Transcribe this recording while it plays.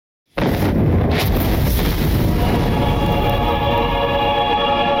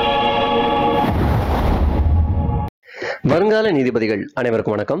வருங்கால நீதிபதிகள்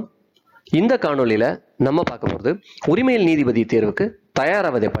அனைவருக்கும் வணக்கம். இந்த காணொலியில நம்ம பார்க்க போகிறது உரிமையில் நீதிபதி தேர்வுக்கு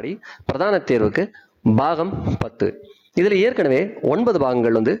தயாராவது எப்படி, பிரதான தேர்வுக்கு பாகம் 10. இதில் ஏற்கனவே 9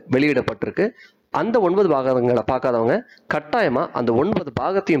 பாகங்கள் வெளியிடப்பட்டிருக்கு. அந்த 9 பாகங்களை பார்க்காதவங்க கட்டாயமா அந்த 9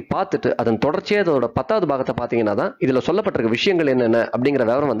 பாகத்தையும் பார்த்துட்டு அதன் தொடர்ச்சியாக அதோட 10வது பாகத்தை பார்த்தீங்கன்னா தான் இதில் சொல்லப்பட்டிருக்க விஷயங்கள் என்னென்ன அப்படிங்கிற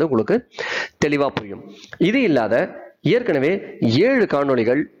விவரம் உங்களுக்கு தெளிவாக புரியும். இது இல்லாத ஏற்கனவே 7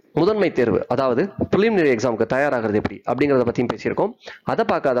 காணொலிகள் முதன்மை தேர்வு, அதாவது பிலிமினரி எக்ஸாமுக்கு தயாராகிறது எப்படி அப்படிங்கிறத பற்றியும் பேசியிருக்கோம். அதை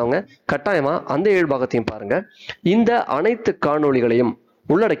பார்க்காதவங்க கட்டாயமா அந்த 7 பாகத்தையும் பாருங்க. இந்த அனைத்து காணொலிகளையும்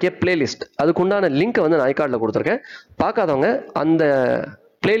உள்ளடக்கிய பிளேலிஸ்ட், அதுக்குண்டான லிங்க் நான் ஐகார்டில் கொடுத்துருக்கேன். பார்க்காதவங்க அந்த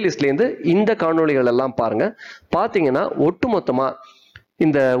பிளேலிஸ்ட்லேருந்து இந்த காணொலிகள் எல்லாம் பாருங்க. பார்த்தீங்கன்னா ஒட்டுமொத்தமாக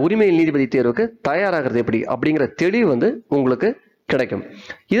இந்த உரிமையில் நீதிபதி தேர்வுக்கு தயாராகிறது எப்படி அப்படிங்கிற தெளிவு உங்களுக்கு கிடைக்கும்.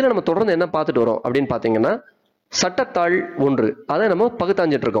 இதில் நம்ம தொடர்ந்து என்ன பார்த்துட்டு வரோம் அப்படின்னு பார்த்தீங்கன்னா, சட்டத்தாள் 1 அதை நம்ம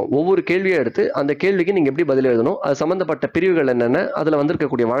பகுத்தாஞ்சிட்டு இருக்கோம். ஒவ்வொரு கேள்வியை எடுத்து அந்த கேள்விக்கு நீங்க எப்படி பதில் எழுதணும், அது சம்பந்தப்பட்ட பிரிவுகள் என்னென்ன, அதுல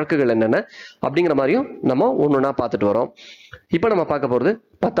வந்திருக்கக்கூடிய வழக்குகள் என்னென்ன அப்படிங்கிற மாதிரியும் நம்ம ஒன்னொன்னா பார்த்துட்டு வரோம். இப்போ நம்ம பார்க்க போறது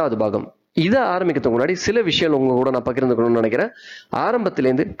 10வது பாகம். இதை ஆரம்பிக்கிறதுக்கு முன்னாடி சில விஷயங்கள் உங்க கூட நான் பகிர்ந்துக்கணும்னு நினைக்கிறேன்.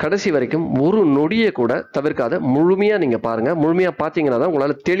 ஆரம்பத்திலேருந்து கடைசி வரைக்கும் ஒரு நொடியை கூட தவிர்க்காத முழுமையா நீங்க பாருங்க. முழுமையா பார்த்தீங்கன்னா தான்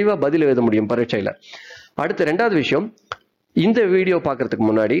உங்களால தெளிவா பதில் எழுத முடியும் பரீட்சையில. அடுத்து 2வது விஷயம், இந்த வீடியோ பார்க்கறதுக்கு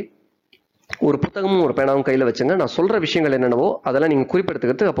முன்னாடி ஒரு புத்தகமும் ஒரு பேனாவும் கையில் வச்சுங்க. நான் சொல்ற விஷயங்கள் என்னென்னவோ அதெல்லாம் நீங்க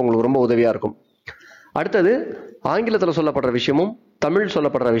குறிப்பெடுத்துக்கிறது அப்போ உங்களுக்கு ரொம்ப உதவியா இருக்கும். அடுத்தது, ஆங்கிலத்தில் சொல்லப்படுற விஷயமும் தமிழ்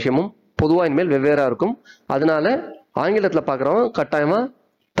சொல்லப்படுற விஷயமும் பொதுவாக இனிமேல் வெவ்வேறா இருக்கும். அதனால ஆங்கிலத்தில் பார்க்குறவங்க கட்டாயமா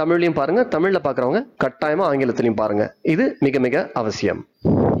தமிழ்லையும் பாருங்க, தமிழ்ல பார்க்குறவங்க கட்டாயமா ஆங்கிலத்திலையும் பாருங்க. இது மிக மிக அவசியம்.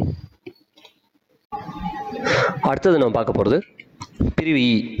 அடுத்தது நம்ம பார்க்க போறது பிரிவு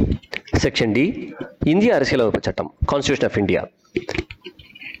இ, செக்ஷன் டி, இந்திய அரசியலமைப்பு சட்டம், கான்ஸ்டிடியூஷன் ஆஃப் இந்தியா.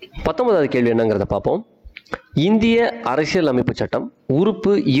 19வது கேள்வி என்னங்கிறத பார்ப்போம். இந்திய அரசியல் அமைப்பு சட்டம்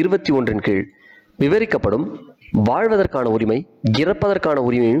உறுப்பு 21 கீழ் விவரிக்கப்படும் வாழ்வதற்கான உரிமை, இறப்பதற்கான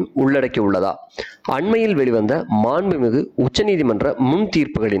உரிமையும் உள்ளடக்கி உள்ளதா? அண்மையில் வெளிவந்த மாண்புமிகு உச்சநீதிமன்ற முன்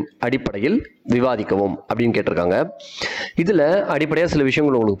தீர்ப்புகளின் அடிப்படையில் விவாதிக்கவும் அப்படின்னு கேட்டிருக்காங்க. இதுல அடிப்படையா சில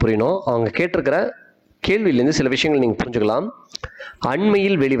விஷயங்கள் உங்களுக்கு புரியணும். அவங்க கேட்டிருக்கிற கேள்வியிலேருந்து சில விஷயங்கள் நீங்க புரிஞ்சுக்கலாம்.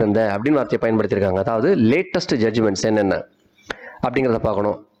 அண்மையில் வெளிவந்த அப்படின்னு வார்த்தையை பயன்படுத்தியிருக்காங்க. அதாவது லேட்டஸ்ட் ஜட்ஜ்மெண்ட்ஸ் என்னென்ன அப்படிங்கிறத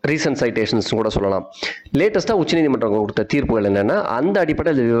பார்க்கணும். ரீசன்ட் சைட்டேஷன்ஸ் கூட சொல்லலாம். லேட்டஸ்ட்டாக உச்சநீதிமன்றம் கொடுத்த தீர்ப்புகள் என்னென்னா அந்த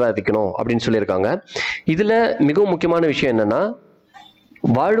அடிப்படையில் விவாதிக்கணும் அப்படின்னு சொல்லியிருக்காங்க. இதில் மிகவும் முக்கியமான விஷயம் என்னென்னா,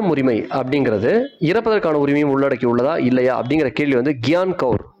 வாழும் உரிமை அப்படிங்கிறது இறப்பதற்கான உரிமையும் உள்ளடக்கி உள்ளதா இல்லையா அப்படிங்கிற கேள்வி Gyan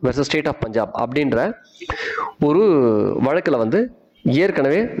Kaur versus state of Punjab அப்படின்ற ஒரு வழக்கில்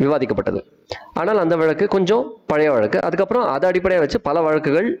ஏற்கனவே விவாதிக்கப்பட்டது. ஆனால் அந்த வழக்கு கொஞ்சம் பழைய வழக்கு. அதுக்கப்புறம் அதை அடிப்படையாக வச்சு பல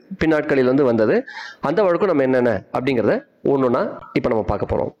வழக்குகள் பின்னாட்களில் வந்தது. அந்த வழக்கும் நம்ம என்னென்ன அப்படிங்கிறத ஒன்றுனா இப்போ நம்ம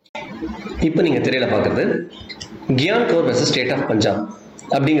பார்க்க போகிறோம். இப்போ நீங்கள் திரையில பார்க்குறது Gyan Kaur versus state of Punjab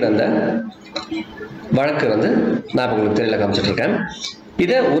அப்படிங்கிற அந்த வழக்கு நான் இப்போ உங்களுக்கு திரையில காமிச்சிட்டு இருக்கேன்.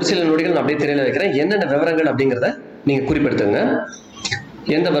 இதை ஒரு சில நொடிகள் நான் அப்படியே திரையில வைக்கிறேன். என்னென்ன விவரங்கள் அப்படிங்கிறத நீங்கள் குறிப்பிடுத்துங்க.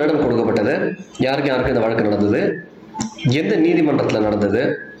 எந்த வருடம் கொடுக்கப்பட்டது, யாருக்கு இந்த வழக்கு நடந்தது, எந்த நீதிமன்றத்தில் நடந்தது,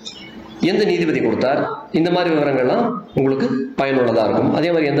 எந்த நீதிபதி கொடுத்தார், இந்த மாதிரி விவரங்கள்லாம் உங்களுக்கு பயனுள்ளதா இருக்கும். அதே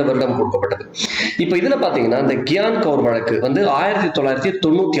மாதிரி எந்த வருடம் கொடுக்கப்பட்டது. இப்போ இதுல பாத்தீங்கன்னா இந்த கியான் கவுர் வழக்கு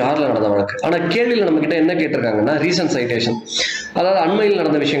 1996 நடந்த வழக்கு. ஆனா கேள்வியில் நம்ம கிட்ட என்ன கேட்டிருக்காங்கன்னா ரீசன்ட் சைட்டேஷன், அதாவது அண்மையில்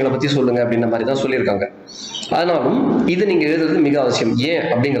நடந்த விஷயங்களை பத்தி சொல்லுங்க அப்படின்ற மாதிரி தான் சொல்லியிருக்காங்க. அதனாலும் இது நீங்க எழுதுறது மிக அவசியம். ஏன்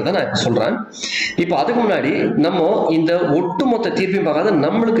அப்படிங்கிறத நான் இப்ப சொல்றேன். இப்போ அதுக்கு முன்னாடி நம்ம இந்த ஒட்டுமொத்த தீர்ப்பையும் பார்க்காத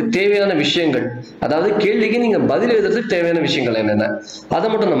நம்மளுக்கு தேவையான விஷயங்கள், அதாவது கேள்விக்கு நீங்க பதில் எழுதுறதுக்கு தேவையான விஷயங்கள் என்னென்ன அதை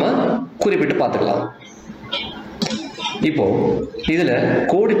மட்டும் நம்ம குறிப்பிட்டு பார்த்துக்கலாம். இப்போ இதுல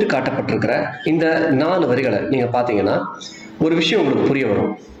கோடிட்டு காட்டப்பட்டிருக்கிற இந்த 4 வரிகளை நீங்க பாத்தீங்கன்னா ஒரு விஷயம் உங்களுக்கு புரிய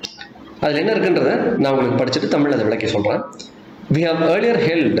வரும். அதுல என்ன இருக்குன்றத நான் உங்களுக்கு படிச்சுட்டு தமிழ்ல அதை விளக்கி சொல்றேன். We have earlier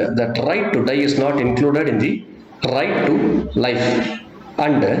held that right to die is not included in the right to life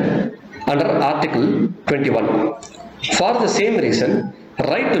and under Article 21. For the same reason,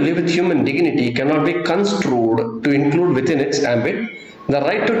 right to live with human dignity cannot be construed to include within its ambit the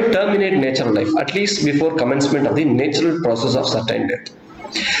right to terminate natural life at least before commencement of the natural process of certain death.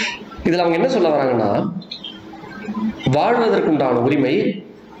 இதில் அவங்க என்ன சொல்ல வராங்கன்னா, வாழ்வதற்குண்டான உரிமை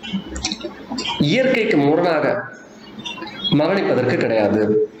இயற்கைக்கு முரணாக மரணிப்பதற்கு கிடையாது.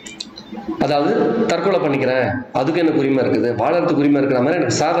 அதாவது தற்கொலை பண்ணிக்கிறேன் அதுக்கு எனக்கு உரிமை இருக்குது, வாழறதுக்கு உரிமை இருக்கிற மாதிரி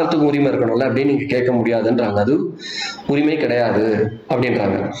எனக்கு சாகிறதுக்கு உரிமை இருக்கணும்ல அப்படின்னு நீங்க கேட்க முடியாதுன்றாங்க. அது உரிமை கிடையாது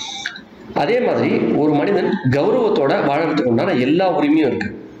அப்படின்றாங்க. அதே மாதிரி ஒரு மனிதன் கௌரவத்தோட வாழறதுக்கு உண்டான எல்லா உரிமையும் இருக்கு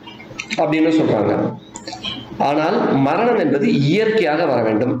அப்படின்னு சொல்றாங்க. ஆனால் மரணம் என்பது இயற்கையாக வர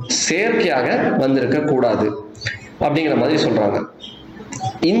வேண்டும், செயற்கையாக வந்திருக்க கூடாது அப்படிங்கிற மாதிரி சொல்றாங்க.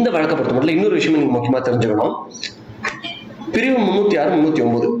 இந்த வழக்கை பொறுத்த மட்டும் இன்னொரு விஷயம் நீங்க முக்கியமா தெரிஞ்சுக்கணும். பிரிவு 306,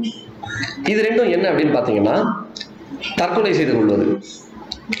 309 இது ரெண்டும் என்ன அப்படின்னு பாத்தீங்கன்னா, தற்கொலை செய்து கொள்வது,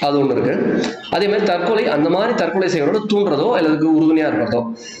 அது ஒன்று இருக்கு. அதே மாதிரி தற்கொலை, அந்த மாதிரி தற்கொலை செய்வதோட தூண்டுறதோ அல்லது உறுதுணையா இருக்கிறதோ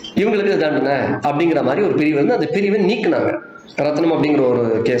இவங்களுக்கு தண்டனை அப்படிங்கிற மாதிரி ஒரு பிரிவு வந்து அந்த பிரிவை நீக்கினாங்க ரத்னம் அப்படிங்கிற ஒரு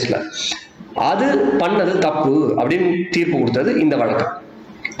கேஸ்ல. அது பண்ணது தப்பு அப்படின்னு தீர்ப்பு கொடுத்தது இந்த வழக்கு.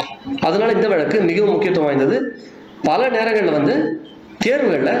 அதனால இந்த வழக்கு மிகவும் முக்கியத்துவம் வாய்ந்தது. பல நேரங்களில் வந்து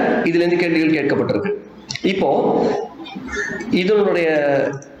தேர்வுகளில் இதுல இருந்து கேள்விகள் கேட்கப்பட்டிருக்கு. இப்போ இதனுடைய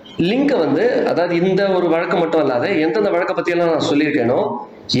லிங்கை வந்து, அதாவது இந்த ஒரு வழக்கு மட்டும் இல்லாத எந்தெந்த வழக்கை பற்றியெல்லாம் நான் சொல்லியிருக்கேனோ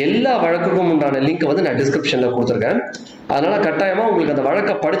எல்லா வழக்குக்கும் உண்டான லிங்க் வந்து நான் டிஸ்கிரிப்ஷனில் கொடுத்துருக்கேன். அதனால கட்டாயமாக உங்களுக்கு அந்த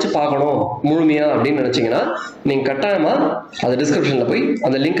வழக்கை படித்து பார்க்கணும் முழுமையா அப்படின்னு நினச்சிங்கன்னா நீங்கள் கட்டாயமாக அந்த டிஸ்கிரிப்ஷனில் போய்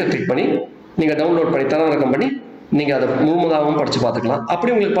அந்த லிங்கை கிளிக் பண்ணி நீங்கள் டவுன்லோட் பண்ணி தரவிறக்கம் பண்ணி நீங்கள் அதை முழுவதாகவும் படித்து பார்த்துக்கலாம். அப்படி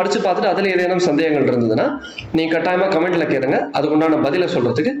உங்களுக்கு படித்து பார்த்துட்டு அதில் ஏதேனும் சந்தேகங்கள் இருந்ததுன்னா நீங்கள் கட்டாயமாக கமெண்ட்டில் கேளுங்க. அதுக்கு உண்டான பதிலை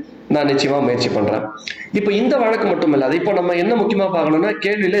சொல்கிறதுக்கு நான் நிச்சயமாக முயற்சி பண்ணுறேன். இப்போ இந்த வழக்கு மட்டும் இல்லாது இப்போ நம்ம என்ன முக்கியமாக பார்க்கணும்னா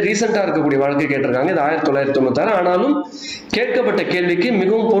கேள்வியில் ரீசெண்டாக இருக்கக்கூடிய வழக்கு கேட்டிருக்காங்க. இது 1996. ஆனாலும் கேட்கப்பட்ட கேள்விக்கு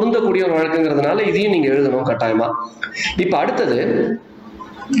மிகவும் பொருந்தக்கூடிய ஒரு வழக்குங்கிறதுனால இதையும் நீங்கள் எழுதணும் கட்டாயமாக. இப்போ அடுத்தது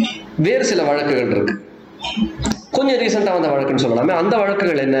வேறு சில வழக்குகள் இருக்கு, கொஞ்சம் ரீசெண்டாக வந்த வழக்குன்னு சொல்லலாமே. அந்த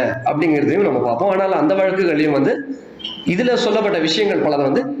வழக்குகள் என்ன அப்படிங்கிறதையும் நம்ம பார்ப்போம். ஆனால் அந்த வழக்குகளையும் வந்து இதுல சொல்லப்பட்ட விஷயங்கள் பலர்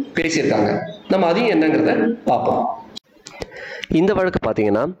வந்து பேசியிருக்காங்க. நம்ம அதையும் என்னங்கிறத பார்ப்போம். இந்த வழக்கு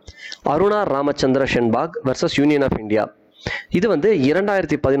பார்த்தீங்கன்னா Aruna Ramachandra ஷென்பாக் versus union of India. இது வந்து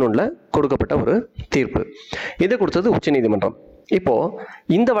 2011 கொடுக்கப்பட்ட ஒரு தீர்ப்பு. இதை கொடுத்தது உச்சநீதிமன்றம். இப்போ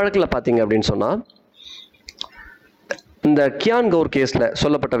இந்த வழக்கில் பார்த்தீங்க அப்படின்னு சொன்னா இந்த கியான் கவுர் கேஸில்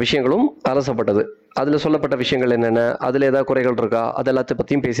சொல்லப்பட்ட விஷயங்களும் அலசப்பட்டது. அதில் சொல்லப்பட்ட விஷயங்கள் என்னென்ன, அதில் ஏதாவது குறைகள் இருக்கா, அது எல்லாத்தை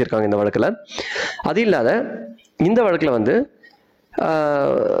பற்றியும் பேசியிருக்காங்க இந்த வழக்கில். அது இல்லாத இந்த வழக்கில் வந்து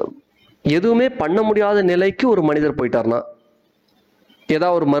எதுவுமே பண்ண முடியாத நிலைக்கு ஒரு மனிதர் போயிட்டார்னா,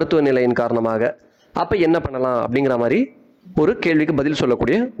 ஏதாவது ஒரு மருத்துவ நிலையின் காரணமாக, அப்போ என்ன பண்ணலாம் அப்படிங்கிற மாதிரி ஒரு கேள்விக்கு பதில்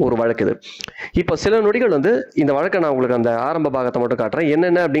சொல்லக்கூடிய ஒரு வழக்கு இது. இப்போ சில நொடிகள் வந்து இந்த வழக்கை நான் உங்களுக்கு அந்த ஆரம்ப பாகத்தை மட்டும் காட்டுறேன்.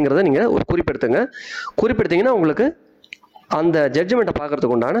 என்னென்ன அப்படிங்கிறத நீங்கள் ஒரு குறிப்பெடுத்தீங்கன்னா உங்களுக்கு அந்த ஜட்ஜ்மெண்ட்டை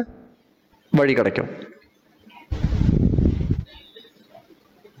பார்க்கறதுக்கு உண்டான வழி கிடைக்கும்.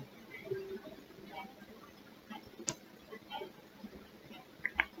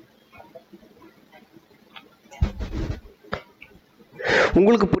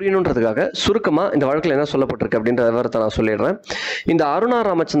 உங்களுக்கு புரியணுன்றதுக்காக சுருக்கமா இந்த வழக்கில் என்ன சொல்லப்பட்டிருக்கு அப்படின்ற விவரத்தை நான் சொல்லிடுறேன். இந்த அருணா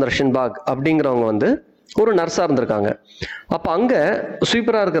ராமச்சந்திர ஷென்பாக் அப்படிங்கிறவங்க வந்து ஒரு நர்ஸாக இருந்திருக்காங்க. அப்போ அங்கே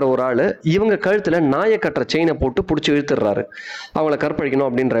ஸ்வீப்பராக இருக்கிற ஒரு ஆள் இவங்க கழுத்தில் நாயை கட்டுற செயினை போட்டு பிடிச்சி இழுத்துடுறாரு, அவங்கள கற்பழிக்கணும்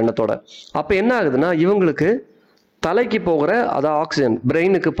அப்படின்ற எண்ணத்தோட. அப்போ என்ன ஆகுதுன்னா இவங்களுக்கு தலைக்கு போகிற அதாவது ஆக்சிஜன்,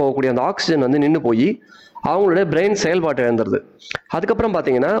 பிரெயினுக்கு போகக்கூடிய அந்த ஆக்சிஜன் வந்து நின்று போய் அவங்களுடைய பிரெயின் செயல்பாட்டை இழந்துருது. அதுக்கப்புறம்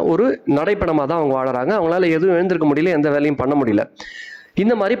பார்த்தீங்கன்னா ஒரு நடைப்பணமாக தான் அவங்க வாழறாங்க. அவங்களால எதுவும் எழுந்திருக்க முடியல, எந்த வேலையும் பண்ண முடியல.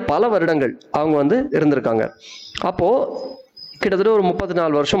 இந்த மாதிரி பல வருடங்கள் அவங்க வந்து இருந்திருக்காங்க. அப்போது கிட்டத்தட்ட ஒரு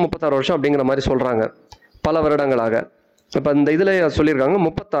 34 வருஷம் 36 வருஷம் அப்படிங்கிற மாதிரி சொல்கிறாங்க, பல வருடங்களாக. இப்போ இந்த இதில் சொல்லியிருக்காங்க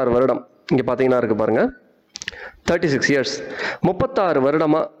 36 வருடம். இங்கே பார்த்தீங்கன்னா இருக்கு பாருங்க, 36 இயர்ஸ். 36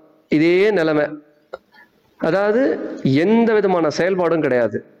 வருடமாக இதே நிலைமை, அதாவது எந்த விதமான செயல்பாடும்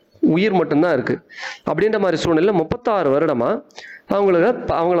கிடையாது, உயிர் மட்டும்தான் இருக்கு. அப்படின்ற மாதிரி சூழ்நிலை 36 வருடமாக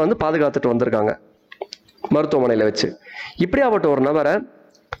அவங்கள வந்து பாதுகாத்துட்டு வந்திருக்காங்க மருத்துவமனையில் வச்சு. இப்படியாப்பட்ட ஒரு நபரை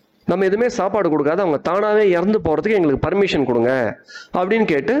நம்ம எதுவுமே சாப்பாடு கொடுக்காத அவங்க தானாகவே இறந்து போகிறதுக்கு எங்களுக்கு பர்மிஷன் கொடுங்க அப்படின்னு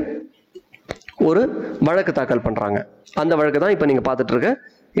கேட்டு ஒரு வழக்கு தாக்கல் பண்ணுறாங்க. அந்த வழக்கு தான் இப்போ நீங்கள் பார்த்துட்டு இருக்க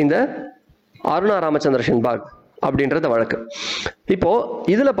இந்த அருணா ராமச்சந்திர ஷென்பாக் அப்படின்றத வழக்கு. இப்போது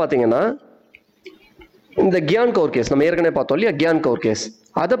இதில் பார்த்தீங்கன்னா இந்த கியான் கவுர் கேஸ் நம்ம ஏற்கனவே பார்த்தோம் இல்லையா, கியான் கவுர் கேஸ்,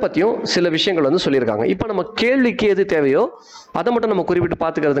 அதை பற்றியும் சில விஷயங்கள் வந்து சொல்லியிருக்காங்க. இப்போ நம்ம கேள்விக்கு எது தேவையோ அதை மட்டும் நம்ம குறிப்பிட்டு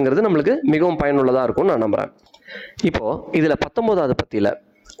பார்த்துக்கிறதுங்கிறது நம்மளுக்கு மிகவும் பயனுள்ளதாக இருக்கும்னு நான் நம்புகிறேன். இப்போது இதில் 19வது பத்தியில்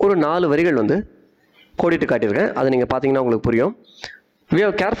ஒரு 4 வரிகள் வந்து கோடிட்டு காட்டியிருக்கேன். அதை நீங்கள் பார்த்தீங்கன்னா உங்களுக்கு புரியும். We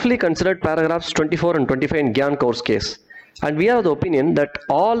have carefully considered paragraphs 24 and 25 in Gyan Kaur's case, and we are of the opinion that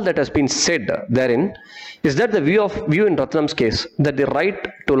all that has been said therein is that the view in Ratnam's case that the right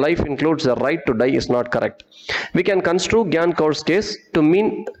to life includes the right to die is not correct. We can construe Gyan Kaur's case to mean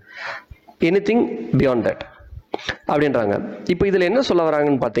anything beyond that அப்படின்றாங்க. இப்போ இதில் என்ன சொல்ல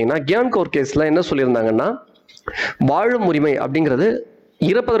வராங்கன்னு பார்த்தீங்கன்னா, கியான் கவுர் கேஸில் என்ன சொல்லியிருந்தாங்கன்னா, வாழும் உரிமை அப்படிங்கிறது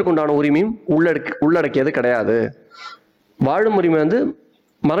இறப்பதற்குண்டான உரிமையும் உள்ளடக்கியது கிடையாது. வாழும் உரிமை வந்து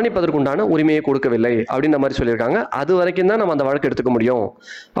மரணிப்பதற்குண்டான உரிமையை கொடுக்கவில்லை அப்படின்ற மாதிரி சொல்லியிருக்காங்க. அது வரைக்கும் தான் நம்ம அந்த வழக்கு எடுத்துக்க முடியும்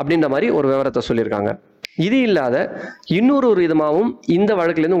அப்படின்ற மாதிரி ஒரு விவரத்தை சொல்லியிருக்காங்க. இது இல்லாத இன்னொரு விதமாகவும் இந்த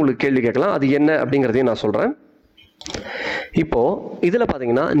வழக்குலேருந்து உங்களுக்கு கேள்வி கேட்கலாம். அது என்ன அப்படிங்கிறதையும் நான் சொல்கிறேன். இப்போது இதில்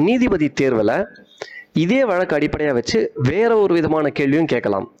பார்த்தீங்கன்னா நீதிபதி தேர்வில் இதே வழக்கு அடிப்படையாக வச்சு வேற ஒரு விதமான கேள்வியும்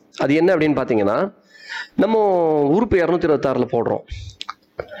கேட்கலாம். அது என்ன அப்படின்னு பார்த்தீங்கன்னா, நம்ம உறுப்பு 226 போடுறோம்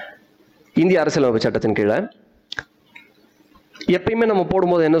இந்திய அரசியலமைப்பு சட்டத்தின் கீழே. எப்பயுமே நம்ம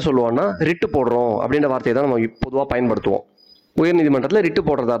போடும்போது என்ன சொல்லுவோம்னா ரிட்டு போடுறோம் அப்படின்ற வார்த்தையை தான் நம்ம பொதுவாக பயன்படுத்துவோம். உயர்நீதிமன்றத்தில் ரிட்டு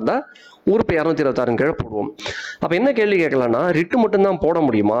போடுறதா இருந்தால் உறுப்பு 226 கீழே போடுவோம். அப்போ என்ன கேள்வி கேட்கலாம்னா ரிட்டு மட்டும்தான் போட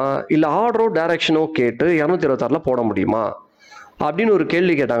முடியுமா, இல்லை ஆர்டரோ டைரக்ஷனோ கேட்டு 226 போட முடியுமா அப்படின்னு ஒரு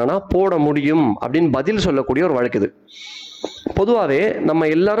கேள்வி கேட்டாங்கன்னா போட முடியும் அப்படின்னு பதில் சொல்லக்கூடிய ஒரு வழக்கு இது. பொதுவாகவே நம்ம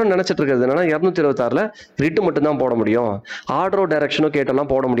எல்லாரும் நினைச்சிட்டு இருக்கிறது என்னன்னா 226 ரிட்டு மட்டும்தான் போட முடியும், ஆர்டரோ டைரக்ஷனோ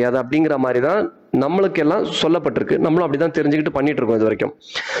கேட்டெல்லாம் போட முடியாது அப்படிங்கிற மாதிரி தான் நம்மளுக்கு எல்லாம் சொல்லப்பட்டிருக்கு. நம்மளும் அப்படிதான் தெரிஞ்சுக்கிட்டு பண்ணிட்டு இருக்கோம் இது வரைக்கும்.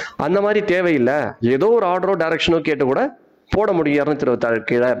 அந்த மாதிரி தேவையில்லை, ஏதோ ஒரு ஆர்டரோ டைரக்ஷனோ கேட்டு கூட போட முடியும் 226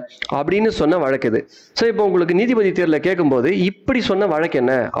 கீழே அப்படின்னு சொன்ன வழக்கு இது. ஸோ இப்போ உங்களுக்கு நீதிபதி தேர்வில் கேட்கும்போது இப்படி சொன்ன வழக்கு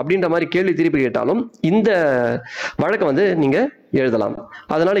என்ன அப்படின்ற மாதிரி கேள்வி திருப்பி கேட்டாலும் இந்த வழக்கை வந்து நீங்கள் எழுதலாம்.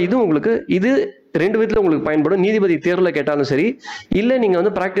 அதனால இது உங்களுக்கு இது 2 விதத்தில் உங்களுக்கு பயன்படும். நீதிபதி தேர்வில் கேட்டாலும் சரி, இல்லை நீங்கள்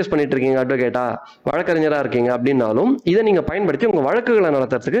வந்து ப்ராக்டிஸ் பண்ணிட்டு இருக்கீங்க, அட்வொகேட்டா வழக்கறிஞராக இருக்கீங்க அப்படின்னாலும் இதை நீங்கள் பயன்படுத்தி உங்கள் வழக்குகளை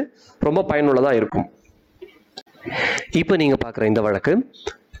நடத்துறதுக்கு ரொம்ப பயனுள்ளதாக இருக்கும். இப்போ நீங்கள் பார்க்குற இந்த வழக்கு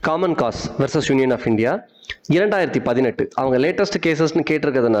common cos versus union of India 2018. அவங்க லேட்டஸ்ட் கேசஸ்ன்னு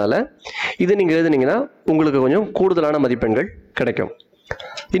கேட்டிருக்கிறதுனால இது நீங்கள் எழுதுனீங்கன்னா உங்களுக்கு கொஞ்சம் கூடுதலான மதிப்பெண்கள் கிடைக்கும்.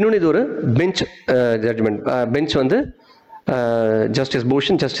 இன்னொன்று இது ஒரு பெஞ்ச் ஜட்ஜ்மெண்ட். பெஞ்ச் வந்து ஜஸ்டிஸ்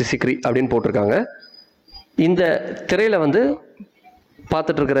பூஷன், ஜஸ்டிஸ் சிக்ரி அப்படின்னு போட்டிருக்காங்க. இந்த திரையில் வந்து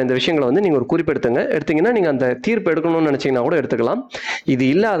பார்த்துட்டு இருக்கிற இந்த விஷயங்களை வந்து நீங்கள் ஒரு எடுத்தீங்கன்னா நீங்கள் அந்த தீர்ப்பு எடுக்கணும்னு நினச்சிங்கன்னா கூட எடுத்துக்கலாம். இது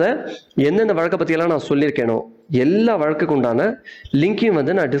இல்லாத எந்தெந்த வழக்கை பற்றியெல்லாம் நான் சொல்லியிருக்கேனோ எல்லா வழக்குக்கு உண்டான லிங்கையும்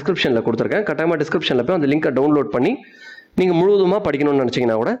வந்து நான் டிஸ்கிரிப்ஷனில் கொடுத்துருக்கேன். கட்டாயமாக டிஸ்கிரிப்ஷனில் போய் அந்த லிங்கை டவுன்லோட் பண்ணி நீங்கள் முழுவதுமாக படிக்கணும்னு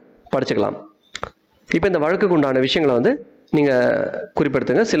நினச்சிங்கன்னா கூட படிச்சுக்கலாம். இப்போ இந்த வழக்குக்கு உண்டான விஷயங்களை வந்து நீங்கள்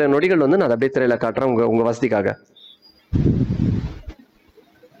குறிப்பெடுத்துங்க. சில நொடிகள் வந்து நான் அப்படியே திரையில் காட்டுறேன் உங்கள் வசதிக்காக.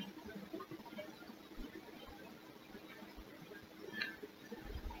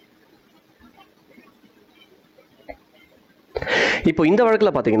 இப்போ இந்த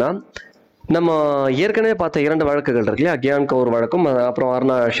வழக்கில் பார்த்தீங்கன்னா நம்ம ஏற்கனவே பார்த்த 2 வழக்குகள் இருக்கு இல்லையா, கியான் கவுர் வழக்கும் அப்புறம்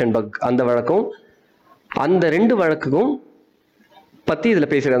அருணா ஷென்பக் அந்த வழக்கும், அந்த 2 வழக்குக்கும் பற்றி இதில்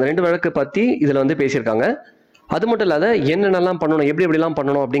பேசியிருக்காங்க. அந்த 2 வழக்கு பற்றி இதில் வந்து பேசியிருக்காங்க. அது மட்டும் இல்லாத என்னென்னலாம் பண்ணணும், எப்படிலாம்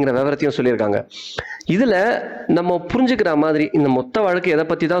பண்ணணும் அப்படிங்கிற விவரத்தையும் சொல்லியிருக்காங்க. இதில் நம்ம புரிஞ்சுக்கிற மாதிரி இந்த மொத்த வழக்கு எதை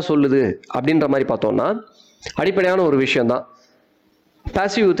பற்றி தான் சொல்லுது அப்படின்ற மாதிரி பார்த்தோம்னா அடிப்படையான ஒரு விஷயம்தான்.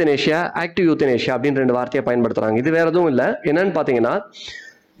 பாசிவ் யூத்தனேஷியா, ஆக்டிவ் யூத்தனேஷியா அப்படின்னு 2 வார்த்தையை பயன்படுத்துறாங்க. இது வேற எதுவும் இல்லை. என்னன்னு பார்த்தீங்கன்னா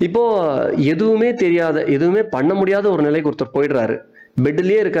இப்போ எதுவுமே தெரியாத, எதுவுமே பண்ண முடியாத ஒரு நிலைக்கு ஒருத்தர் போயிடுறாரு.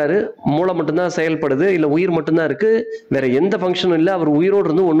 பெட்லேயே இருக்காரு, மூளை மட்டும்தான் செயல்படுது, இல்லை உயிர் மட்டும்தான் இருக்கு, வேற எந்த ஃபங்க்ஷனும் இல்லை, அவர் உயிரோடு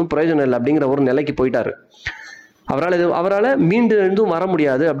இருந்து ஒன்றும் பிரயோஜனம் இல்லை அப்படிங்கிற ஒரு நிலைக்கு போயிட்டாரு. அவரால் மீண்டு எழுந்தும் வர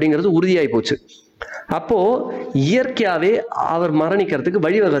முடியாது அப்படிங்கிறது உறுதியாகி போச்சு. அப்போ இயற்கையாவே அவர் மரணிக்கிறதுக்கு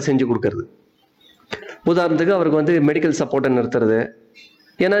வழிவகை செஞ்சு கொடுக்கறது. உதாரணத்துக்கு அவருக்கு வந்து மெடிக்கல் சப்போர்ட்டை நிறுத்துறது.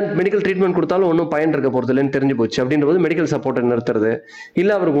 ஏன்னா மெடிக்கல் ட்ரீட்மெண்ட் கொடுத்தாலும் ஒன்றும் பயன் இருக்க போகிறது இல்லைன்னு தெரிஞ்சு போச்சு. அப்படின்றது மெடிக்கல் சப்போர்ட்டை நிறுத்துறது,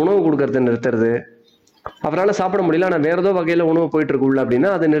 இல்லை அவருக்கு உணவு கொடுக்கறது நிறுத்துறது. அவரால் சாப்பிட முடியல ஆனால் வேற ஏதோ வகையில் உணவு போயிட்டு இருக்கு உள்ள அப்படின்னா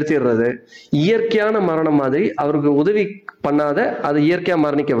அதை நிறுத்திடுறது. இயற்கையான மரணம் மாதிரி அவருக்கு உதவி பண்ணாத அதை இயற்கையாக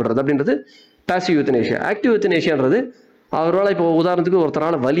மரணிக்க விடுறது அப்படின்றது பாசிவ் யூத்தனேஷியா. ஆக்டிவ் யூத்தனேஷியான்றது அவரால் இப்போ உதாரணத்துக்கு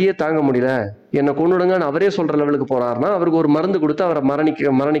ஒருத்தரால் வலியே தாங்க முடியல, என்னை கொண்டுடுங்கன்னு அவரே சொல்ற லெவலுக்கு போறாருன்னா அவருக்கு ஒரு மருந்து கொடுத்து அவரை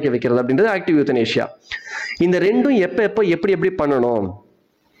மரணிக்க வைக்கிறது அப்படின்றது ஆக்டிவ் யூத்தனேஷியா. இந்த 2ம் எப்போ எப்படி பண்ணணும்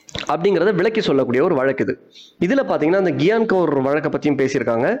அப்படிங்கிறத விளக்கி சொல்லக்கூடிய ஒரு வழக்கு இது. இதில் பார்த்தீங்கன்னா அந்த கியான் கவுர் வழக்கை பற்றியும்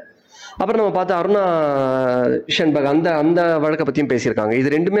பேசியிருக்காங்க. அப்புறம் நம்ம பார்த்த அருணா ஷென்பக் அந்த வழக்கை பற்றியும் பேசியிருக்காங்க.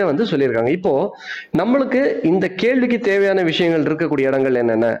 இது 2மே வந்து சொல்லியிருக்காங்க. இப்போ நம்மளுக்கு இந்த கேள்விக்கு தேவையான விஷயங்கள் இருக்கக்கூடிய இடங்கள்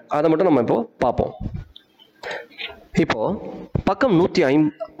என்னென்ன அதை மட்டும் நம்ம இப்போ பார்ப்போம். இப்போ பக்கம்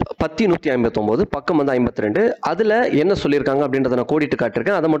 159, பக்கம் வந்து 52, அதுல என்ன சொல்லியிருக்காங்க அப்படின்றத நான் கோடிட்டு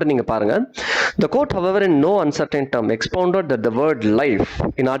காட்டிருக்கேன். அதை மட்டும் நீங்க பாருங்க. The court, however, in no uncertain term expounded that the word life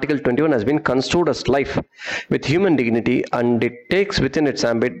in Article 21 has been construed as life with human dignity, and it takes within its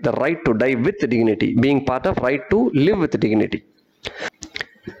ambit the right to die with dignity, being part of right to live with dignity.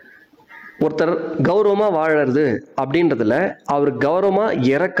 ஒருத்தர் கௌரவமா வாழறது அப்படின்றதுல அவர் கௌரவமா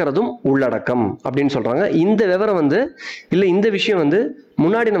இறக்கிறதும் உள்ளடக்கம் அப்படின்னு சொல்றாங்க. இந்த விவரம் வந்து இல்லை, இந்த விஷயம் வந்து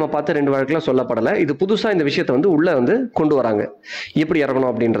முன்னாடி நம்ம பார்த்த 2 வழக்குல சொல்லப்படலை. இது புதுசா இந்த விஷயத்தை வந்து உள்ள வந்து கொண்டு வராங்க, எப்படி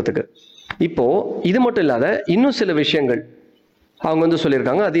இறக்கணும் அப்படின்றதுக்கு. இப்போ இது மட்டும் இல்லாத இன்னும் சில விஷயங்கள் அவங்க வந்து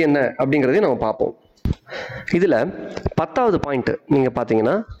சொல்லியிருக்காங்க. அது என்ன அப்படிங்கிறதையும் நம்ம பார்ப்போம். இதுல 10வது பாயிண்ட் நீங்க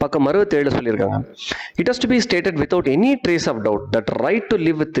பாத்தீங்கன்னா பக்கம் 67 சொல்லியிருக்காங்க. It has to be stated without any trace of doubt that right to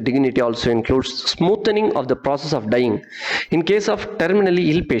live with dignity also includes smoothing of the process of dying in case of terminally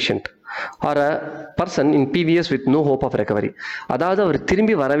ill patient or a person in PVS with no hope of recovery. அதாவது அவர்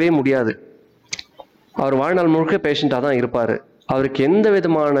திரும்பி வரவே முடியாது, அவர் வாழ்நாள் முழுக்க பேஷண்டாக தான் இருப்பார், அவருக்கு எந்த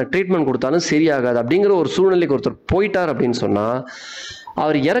விதமான ட்ரீட்மெண்ட் கொடுத்தாலும் சரியாகாது அப்படிங்கிற ஒரு சூழ்நிலைக்கு ஒருத்தர் போயிட்டார் அப்படின்னு சொன்னால்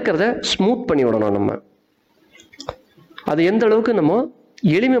அவர் இறக்கிறத ஸ்மூத் பண்ணி விடணும். நம்ம அது எந்த அளவுக்கு நம்ம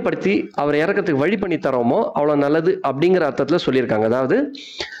எளிமைப்படுத்தி அவரை இறக்கிறதுக்கு வழி பண்ணி தரோமோ அவ்வளோ நல்லது அப்படிங்கிற அர்த்தத்தில் சொல்லியிருக்காங்க. அதாவது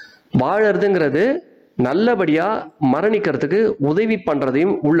வாழறதுங்கிறது நல்லபடியா மரணிக்கிறதுக்கு உதவி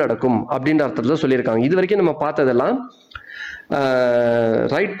பண்றதையும் உள்ளடக்கும் அப்படின்ற அர்த்தத்துல சொல்லியிருக்காங்க. இது வரைக்கும் நம்ம பார்த்ததெல்லாம்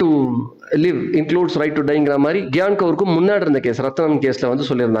right to live includes right to டைங்கிற மாதிரி கியான் கவுருக்கும் முன்னாடி இருந்த கேஸ் ரத்தனம் கேஸ்ல வந்து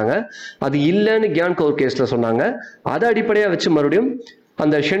சொல்லியிருந்தாங்க. அது இல்லைன்னு கியான் கவுர் கேஸ்ல சொன்னாங்க. அதை அடிப்படையா வச்சு மறுபடியும்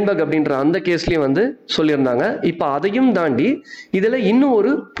அந்த ஷென்பக் அப்படின்ற அந்த கேஸ்லயும் வந்து சொல்லியிருந்தாங்க. இப்போ அதையும் தாண்டி இதுல இன்னும்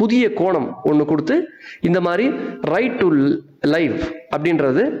ஒரு புதிய கோணம் ஒன்று கொடுத்து இந்த மாதிரி ரைட் டு லைஃப்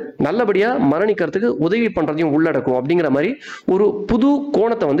அப்படின்றது நல்லபடியா மரணிக்கிறதுக்கு உதவி பண்றதையும் உள்ளடக்கும் அப்படிங்கிற மாதிரி ஒரு புது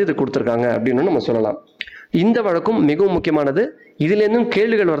கோணத்தை வந்து இது கொடுத்துருக்காங்க அப்படின்னு நம்ம சொல்லலாம். இந்த வழக்கும் மிகவும் முக்கியமானது. இதுல இருந்தும்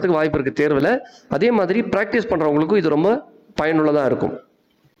கேள்விகள் வரதுக்கு வாய்ப்பு இருக்கு தேர்வுல. அதே மாதிரி பிராக்டிஸ் பண்றவங்களுக்கும் இது ரொம்ப பயனுள்ளதா இருக்கும்.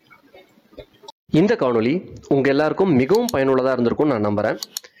 இந்த காணொலி உங்க எல்லாருக்கும் மிகவும் பயனுள்ளதா இருந்திருக்கும் நான் நம்புறேன்.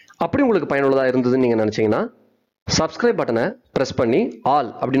 அப்படி உங்களுக்கு பயனுள்ளதா இருந்ததுன்னு நீங்க நினைச்சீங்கன்னா சப்ஸ்கிரைப் பட்டனை ப்ரெஸ் பண்ணி ஆல்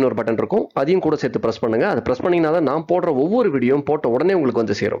அப்படின்னு ஒரு பட்டன் இருக்கும், அதையும் கூட சேர்த்து ப்ரெஸ் பண்ணுங்க. அதை ப்ரெஸ் பண்ணிங்கன்னா தான் நான் போடுற ஒவ்வொரு வீடியோவும் போட்ட உடனே உங்களுக்கு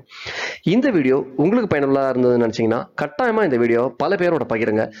வந்து சேரும். இந்த வீடியோ உங்களுக்கு பயனுள்ளதாக இருந்ததுன்னு நினச்சிங்கன்னா கட்டாயமாக இந்த வீடியோ பல பேரோட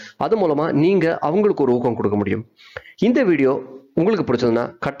பகிருங்க. அது மூலமாக நீங்கள் அவங்களுக்கு ஒரு ஊக்கம் கொடுக்க முடியும். இந்த வீடியோ உங்களுக்கு பிடிச்சதுன்னா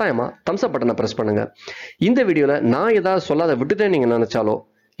கட்டாயமாக தம்ஸ் அப் பட்டனை ப்ரெஸ் பண்ணுங்க. இந்த வீடியோவில் நான் ஏதாவது சொல்லாத விட்டுட்டேன்னு நீங்கள் நினச்சாலோ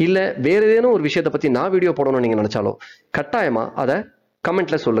இல்லை வேறு ஏதேனும் ஒரு விஷயத்தை பற்றி நான் வீடியோ போடணும்னு நீங்கள் நினச்சாலோ கட்டாயமாக அதை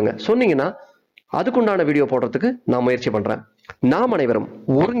கமெண்ட்ல சொல்லுங்க. சொன்னீங்கன்னா அதுக்குண்டான வீடியோ போடுறதுக்கு நான் முயற்சி பண்றேன். நாம் அனைவரும்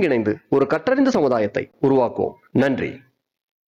ஒருங்கிணைந்து ஒரு கற்றறிந்த சமுதாயத்தை உருவாக்குவோம். நன்றி.